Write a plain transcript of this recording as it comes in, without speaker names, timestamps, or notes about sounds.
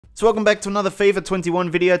So welcome back to another FIFA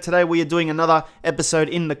 21 video. Today we are doing another episode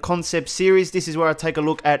in the concept series. This is where I take a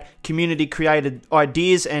look at community created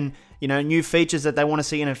ideas and new features that they want to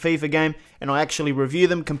see in a FIFA game, and I actually review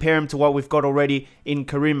them, compare them to what we've got already in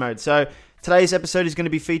career mode. So today's episode is going to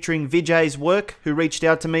be featuring Vijay's work, who reached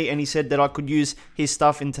out to me and he said that I could use his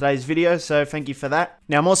stuff in today's video, so thank you for that.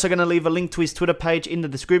 Now I'm also going to leave a link to his Twitter page in the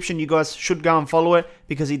description. You guys should go and follow it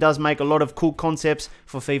because he does make a lot of cool concepts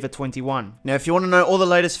for FIFA 21. Now if you want to know all the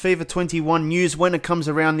latest FIFA 21 news when it comes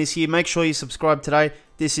around this year, make sure you subscribe today.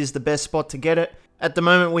 This is the best spot to get it. At the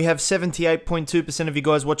moment we have 78.2% of you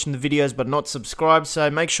guys watching the videos but not subscribed,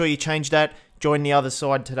 so make sure you change that. Join the other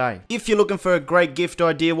side today. If you're looking for a great gift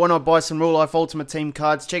idea, why not buy some Real Life Ultimate Team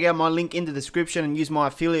cards? Check out my link in the description and use my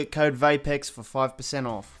affiliate code Vapex for 5%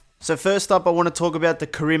 off. So first up, I want to talk about the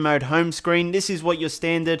career mode home screen. This is what your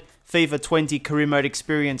standard FIFA 20 career mode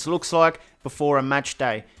experience looks like before a match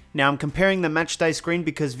day. Now I'm comparing the match day screen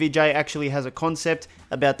because Vijay actually has a concept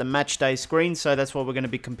about the match day screen, so that's what we're going to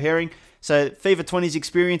be comparing. So FIFA 20's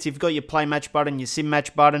experience, you've got your play match button, your sim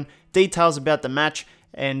match button, details about the match,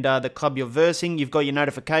 and the club you're versing. You've got your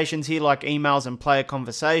notifications here like emails and player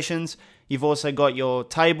conversations. You've also got your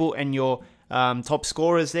table and your top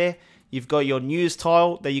scorers there. You've got your news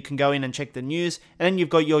tile that you can go in and check the news. And then you've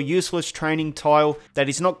got your useless training tile that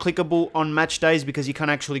is not clickable on match days because you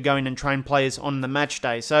can't actually go in and train players on the match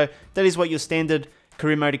day. So that is what your standard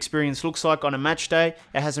career mode experience looks like on a match day.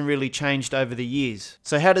 It hasn't really changed over the years.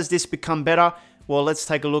 So how does this become better? Well, let's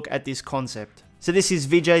take a look at this concept. So this is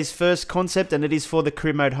Vijay's first concept and it is for the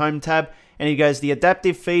career mode home tab. And he goes, the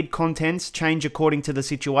adaptive feed contents change according to the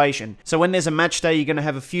situation. So when there's a match day, you're going to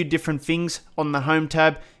have a few different things on the home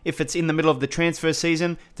tab. If it's in the middle of the transfer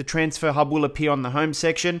season, the transfer hub will appear on the home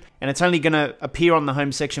section. And it's only going to appear on the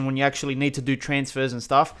home section when you actually need to do transfers and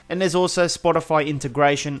stuff. And there's also Spotify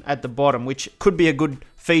integration at the bottom, which could be a good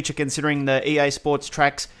feature considering the EA Sports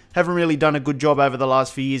tracks haven't really done a good job over the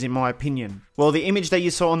last few years in my opinion. Well, the image that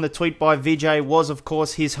you saw on the tweet by Vijay was of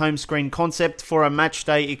course his home screen concept for a match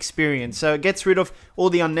day experience. So it gets rid of all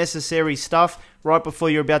the unnecessary stuff right before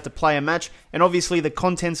you're about to play a match, and obviously the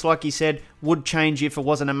contents, like he said, would change if it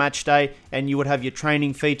wasn't a match day, and you would have your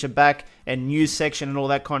training feature back and news section and all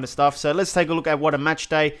that kind of stuff. So let's take a look at what a match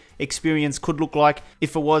day experience could look like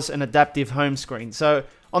if it was an adaptive home screen. So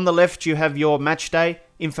on the left you have your match day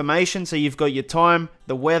information, so you've got your time,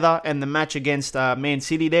 the weather, and the match against Man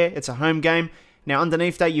City there. It's a home game. Now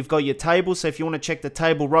underneath that you've got your table, so if you want to check the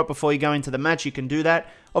table right before you go into the match, you can do that.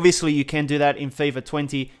 Obviously you can do that in FIFA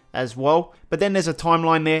 20 as well, but then there's a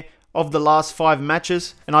timeline there of the last 5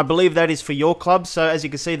 matches, and I believe that is for your club. So as you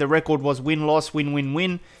can see, the record was win-loss,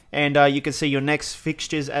 win-win-win, and you can see your next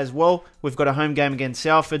fixtures as well. We've got a home game against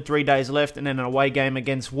Salford, 3 days left, and then an away game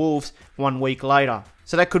against Wolves 1 week later.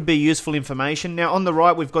 So that could be useful information. Now on the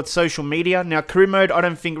right we've got social media. Now career mode I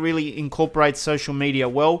don't think really incorporates social media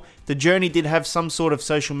well. The Journey did have some sort of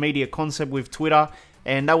social media concept with Twitter,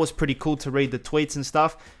 and that was pretty cool to read the tweets and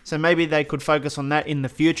stuff. So maybe they could focus on that in the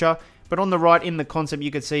future. But on the right in the concept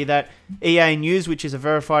you could see that EA News, which is a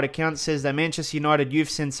verified account, says that Manchester United youth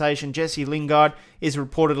sensation Jesse Lingard is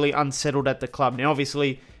reportedly unsettled at the club. Now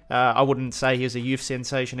obviously I wouldn't say he's a youth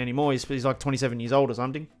sensation anymore. He's like 27 years old or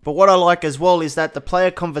something. But what I like as well is that the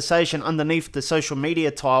player conversation underneath the social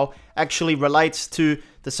media tile actually relates to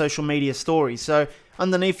the social media story. So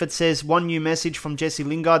underneath it says one new message from Jesse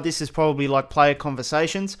Lingard. This is probably like player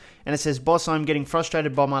conversations. And it says, boss, I'm getting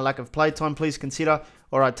frustrated by my lack of playtime. Please consider,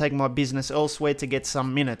 or I take my business elsewhere to get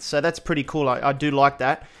some minutes. So that's pretty cool. I do like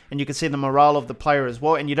that. And you can see the morale of the player as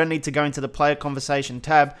well. And you don't need to go into the player conversation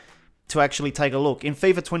tab to actually take a look. In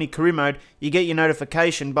FIFA 20 career mode, you get your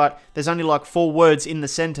notification, but there's only like 4 words in the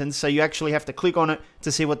sentence, so you actually have to click on it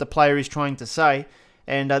to see what the player is trying to say.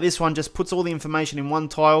 And this one just puts all the information in one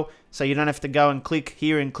tile, so you don't have to go and click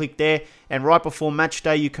here and click there. And right before match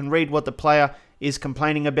day, you can read what the player is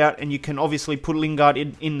complaining about, and you can obviously put Lingard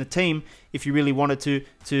in the team if you really wanted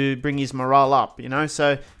to bring his morale up,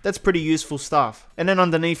 so that's pretty useful stuff. And then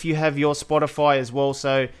underneath you have your Spotify as well,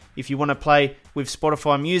 so if you want to play with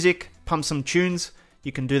Spotify music, pump some tunes,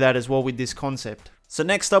 you can do that as well with this concept. So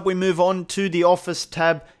next up we move on to the Office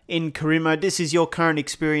tab in career mode. This is your current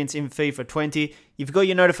experience in FIFA 20. You've got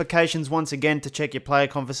your notifications once again to check your player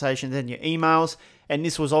conversations and your emails, and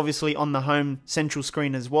this was obviously on the home central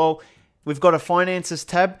screen as well. We've got a Finances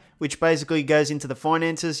tab, which basically goes into the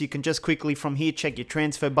finances. You can just quickly from here check your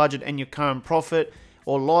transfer budget and your current profit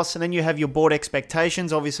or loss. And then you have your board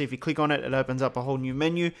expectations. Obviously, if you click on it, it opens up a whole new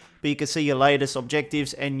menu. But you can see your latest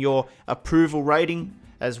objectives and your approval rating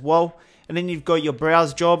as well. And then you've got your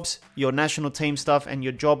browse jobs, your national team stuff, and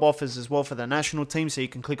your job offers as well for the national team, so you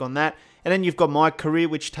can click on that. And then you've got my career,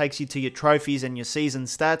 which takes you to your trophies and your season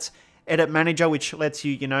stats. Edit manager, which lets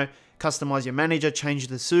you, customize your manager, change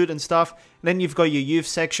the suit and stuff. And then you've got your youth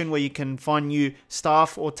section where you can find new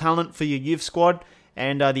staff or talent for your youth squad,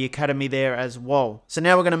 and the academy there as well. So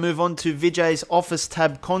now we're going to move on to Vijay's office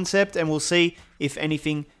tab concept, and we'll see if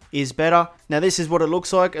anything is better. Now this is what it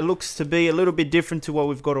looks like. It looks to be a little bit different to what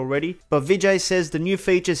we've got already, but Vijay says the new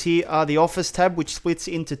features here are the office tab, which splits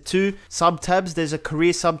into two sub tabs. There's a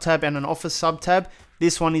career sub tab and an office sub tab.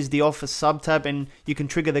 This one is the office sub tab, and you can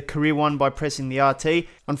trigger the career one by pressing the RT.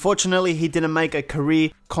 Unfortunately, he didn't make a career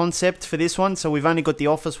concept for this one, so we've only got the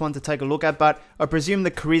office one to take a look at, but I presume the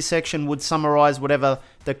career section would summarize whatever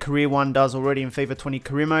the career one does already in FIFA 20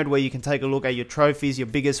 career mode, where you can take a look at your trophies, your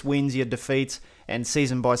biggest wins, your defeats, and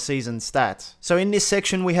season by season stats. So in this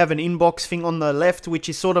section, we have an inbox thing on the left, which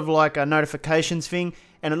is sort of like a notifications thing,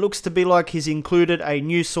 and it looks to be like he's included a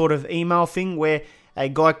new sort of email thing where a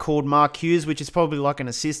guy called Mark Hughes, which is probably like an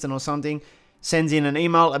assistant or something, sends in an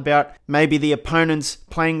email about maybe the opponent's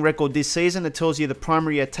playing record this season. It tells you the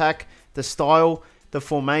primary attack, the style, the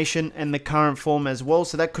formation, and the current form as well.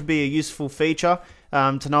 So that could be a useful feature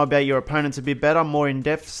to know about your opponents a bit better, more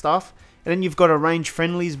in-depth stuff. And then you've got a arrange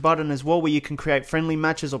friendlies button as well, where you can create friendly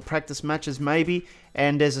matches or practice matches maybe.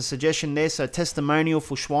 And there's a suggestion there, so testimonial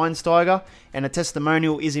for Schweinsteiger. And a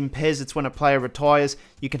testimonial is in pairs. It's when a player retires,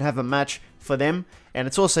 you can have a match for them. And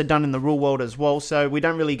it's also done in the real world as well, so we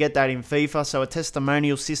don't really get that in FIFA, so a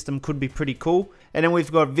testimonial system could be pretty cool. And then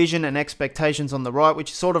we've got vision and expectations on the right,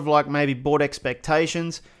 which is sort of like maybe board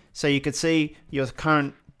expectations. So you could see your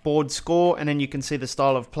current board score, and then you can see the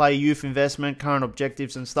style of play, youth investment, current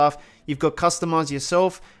objectives and stuff. You've got customize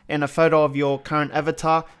yourself and a photo of your current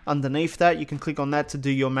avatar underneath that. You can click on that to do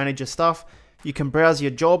your manager stuff. You can browse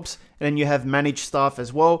your jobs, and then you have manage staff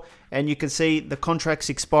as well, and you can see the contracts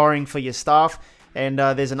expiring for your staff, and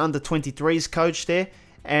there's an under 23s coach there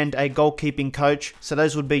and a goalkeeping coach, so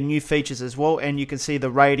those would be new features as well. And you can see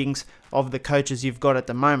the ratings of the coaches you've got at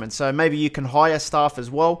the moment, so maybe you can hire staff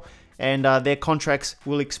as well, and their contracts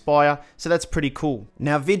will expire, so that's pretty cool.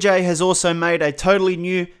 Now Vijay has also made a totally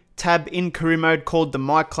new tab in career mode called the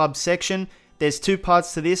My Club section. There's two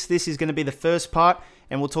parts to this. This is going to be the first part,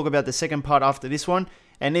 and we'll talk about the second part after this one.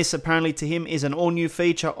 And this apparently to him is an all new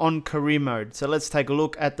feature on career mode. So let's take a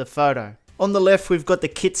look at the photo. On the left, we've got the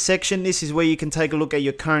kits section. This is where you can take a look at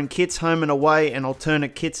your current kits, home and away, and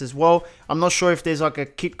alternate kits as well. I'm not sure if there's like a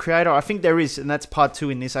kit creator. I think there is, and that's part 2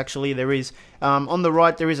 in this actually. There is. On the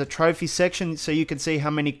right, there is a trophy section, so you can see how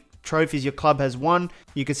many trophies your club has won.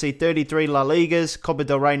 You can see 33 La Ligas, Copa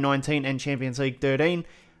del Rey 19, and Champions League 13.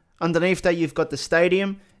 Underneath that, you've got the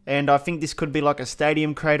stadium. And I think this could be like a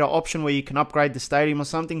stadium creator option where you can upgrade the stadium or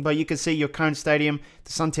something. But you can see your current stadium,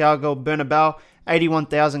 the Santiago Bernabeu,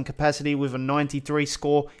 81,000 capacity with a 93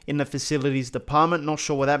 score in the facilities department. Not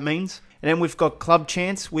sure what that means. And then we've got club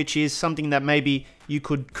chants, which is something that maybe you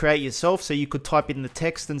could create yourself. So you could type in the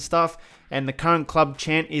text and stuff. And the current club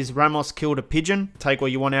chant is Ramos killed a pigeon. Take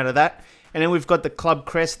what you want out of that. And then we've got the club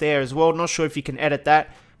crest there as well. Not sure if you can edit that.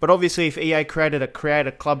 But obviously if EA created a create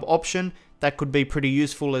a club option, that could be pretty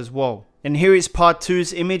useful as well. And here is part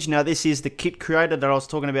 2's image. Now this is the kit creator that I was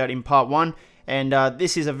talking about in part 1. And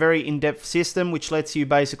this is a very in-depth system which lets you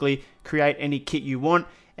basically create any kit you want.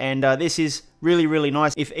 And this is really, really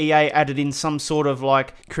nice if EA added in some sort of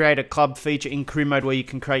like create a club feature in career mode where you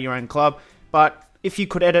can create your own club. But if you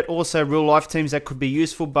could edit also real life teams, that could be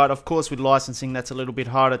useful. But of course with licensing, that's a little bit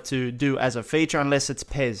harder to do as a feature unless it's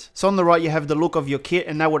PES. So on the right, you have the look of your kit,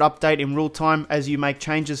 and that would update in real time as you make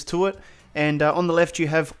changes to it. And on the left, you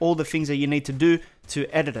have all the things that you need to do to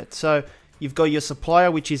edit it. So you've got your supplier,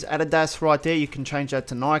 which is Adidas right there. You can change that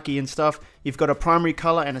to Nike and stuff. You've got a primary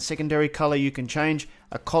color and a secondary color you can change.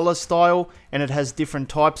 A collar style, and it has different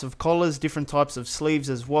types of collars, different types of sleeves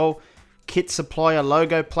as well. Kit supplier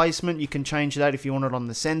logo placement, you can change that if you want it on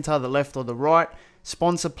the center, the left, or the right.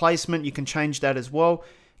 Sponsor placement, you can change that as well.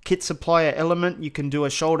 Kit supplier element, you can do a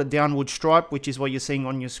shoulder downward stripe, which is what you're seeing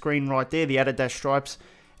on your screen right there, the Adidas stripes.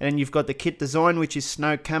 And then you've got the kit design, which is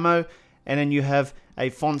snow camo. And then you have a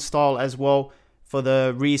font style as well for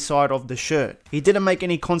the rear side of the shirt. He didn't make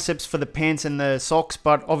any concepts for the pants and the socks,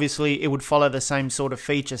 but obviously it would follow the same sort of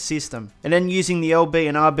feature system. And then using the LB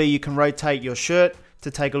and RB, you can rotate your shirt to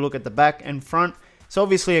take a look at the back and front. So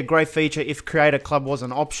obviously a great feature if Create a Club was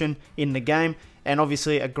an option in the game. And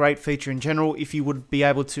obviously a great feature in general if you would be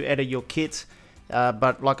able to edit your kits.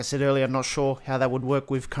 But like I said earlier, I'm not sure how that would work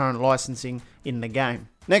with current licensing in the game.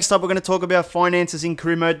 Next up, we're going to talk about finances in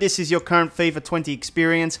career mode. This is your current FIFA 20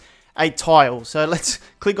 experience. a tile. So let's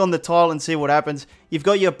click on the tile and see what happens. You've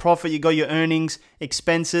got your profit, you've got your earnings,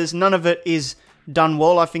 expenses. None of it is done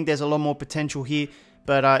well. I think there's a lot more potential here,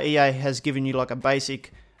 but EA has given you like a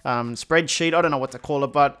basic spreadsheet. I don't know what to call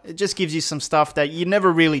it, but it just gives you some stuff that you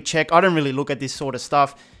never really check. I don't really look at this sort of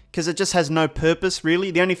stuff because it just has no purpose, really.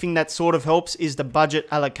 The only thing that sort of helps is the budget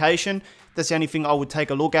allocation. That's the only thing I would take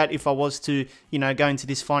a look at if I was to, you know, go into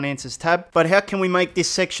this finances tab. But how can we make this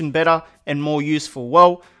section better and more useful?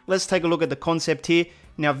 Well, let's take a look at the concept here.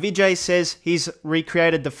 Now, Vijay says he's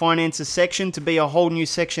recreated the finances section to be a whole new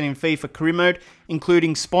section in FIFA career mode,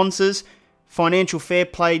 including sponsors, financial fair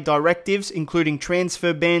play directives, including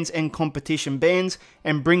transfer bans and competition bans,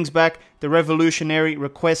 and brings back the revolutionary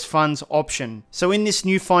request funds option. So in this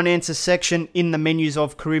new finances section in the menus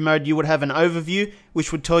of career mode, you would have an overview,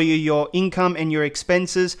 which would tell you your income and your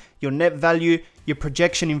expenses, your net value, your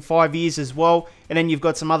projection in 5 years as well, and then you've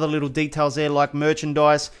got some other little details there like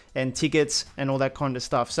merchandise and tickets and all that kind of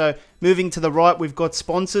stuff. So moving to the right, we've got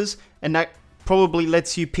sponsors, and that probably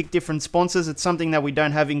lets you pick different sponsors. It's something that we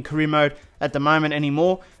don't have in career mode at the moment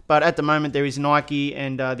anymore, but at the moment there is Nike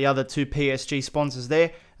and the other two PSG sponsors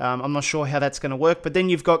there. I'm not sure how that's going to work, but then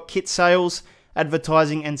you've got kit sales,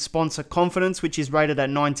 advertising, and sponsor confidence, which is rated at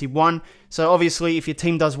 91. So obviously if your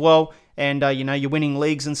team does well and you know, you're winning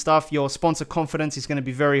leagues and stuff, your sponsor confidence is going to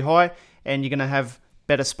be very high and you're going to have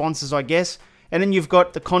better sponsors, I guess. And then you've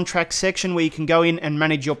got the contract section where you can go in and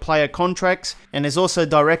manage your player contracts. And there's also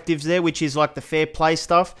directives there, which is like the fair play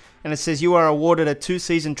stuff. And it says you are awarded a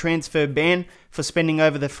 2-season transfer ban for spending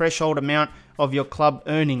over the threshold amount of your club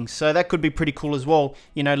earnings. So that could be pretty cool as well,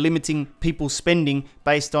 you know, limiting people's spending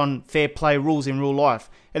based on fair play rules in real life.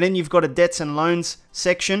 And then you've got a debts and loans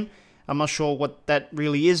section. I'm not sure what that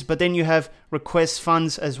really is, but then you have request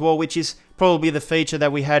funds as well, which is probably the feature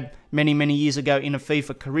that we had many years ago in a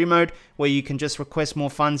FIFA career mode, where you can just request more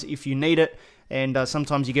funds if you need it, and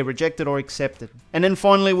sometimes you get rejected or accepted. And then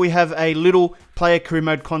finally we have a little player career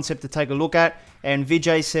mode concept to take a look at, and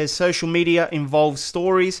Vijay says social media involves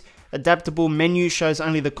stories, adaptable menu shows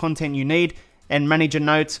only the content you need, and manager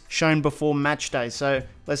notes shown before match day. So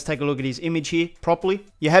let's take a look at his image here properly.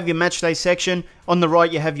 You have your match day section. On the right,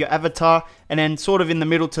 you have your avatar. And then sort of in the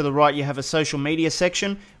middle to the right, you have a social media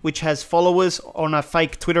section, which has followers on a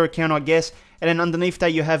fake Twitter account, I guess. And then underneath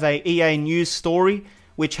that, you have a EA News story,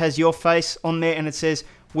 which has your face on there. And it says,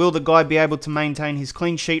 will the guy be able to maintain his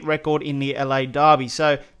clean sheet record in the LA Derby?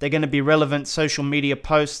 So they're going to be relevant social media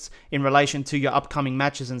posts in relation to your upcoming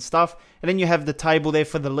matches and stuff. And then you have the table there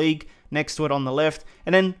for the league next to it on the left.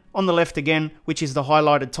 And then on the left again, which is the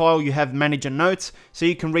highlighted tile, you have manager notes. So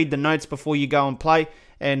you can read the notes before you go and play.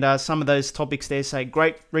 And some of those topics there say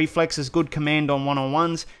great reflexes, good command on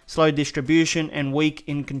one-on-ones, slow distribution, and weak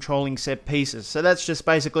in controlling set pieces. So that's just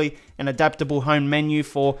basically an adaptable home menu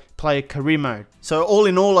for player career mode. So all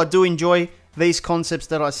in all, I do enjoy these concepts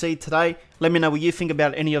that I see today. Let me know what you think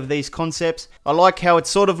about any of these concepts. I like how it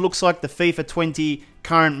sort of looks like the FIFA 20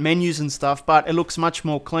 current menus and stuff, but it looks much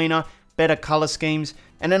more cleaner, better color schemes.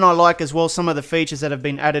 And then I like as well some of the features that have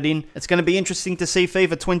been added in. It's going to be interesting to see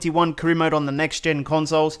FIFA 21 career mode on the next gen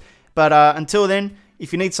consoles. But until then,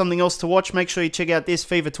 if you need something else to watch, make sure you check out this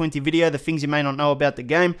FIFA 20 video, the things you may not know about the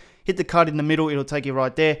game. Hit the card in the middle, it'll take you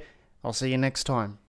right there. I'll see you next time.